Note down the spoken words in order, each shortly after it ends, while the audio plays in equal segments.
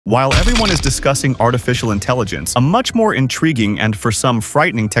While everyone is discussing artificial intelligence, a much more intriguing and for some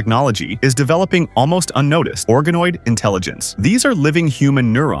frightening technology is developing almost unnoticed: organoid intelligence. These are living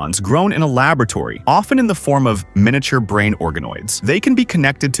human neurons grown in a laboratory, often in the form of miniature brain organoids. They can be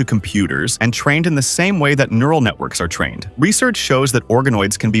connected to computers and trained in the same way that neural networks are trained. Research shows that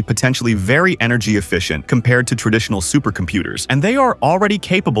organoids can be potentially very energy efficient compared to traditional supercomputers, and they are already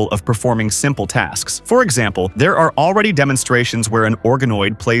capable of performing simple tasks. For example, there are already demonstrations where an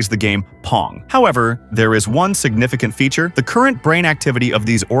organoid plays the game Pong. However, there is one significant feature: the current brain activity of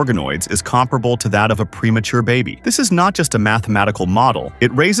these organoids is comparable to that of a premature baby. This is not just a mathematical model,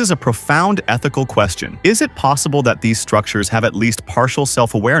 it raises a profound ethical question. Is it possible that these structures have at least partial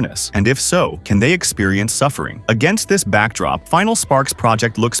self-awareness? And if so, can they experience suffering? Against this backdrop, Final Spark's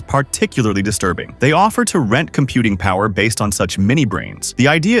project looks particularly disturbing. They offer to rent computing power based on such mini-brains. The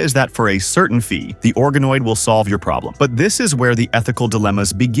idea is that for a certain fee, the organoid will solve your problem. But this is where the ethical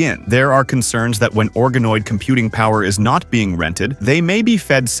dilemmas begin. There are concerns that when organoid computing power is not being rented, they may be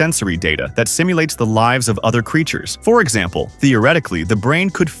fed sensory data that simulates the lives of other creatures. For example, theoretically, the brain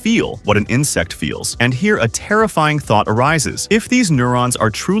could feel what an insect feels. And here a terrifying thought arises. If these neurons are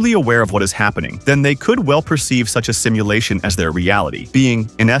truly aware of what is happening, then they could well perceive such a simulation as their reality, being,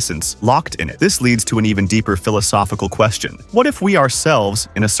 in essence, locked in it. This leads to an even deeper philosophical question. What if we ourselves,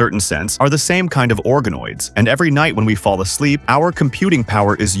 in a certain sense, are the same kind of organoids, and every night when we fall asleep, our computing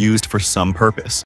power is used for some purpose?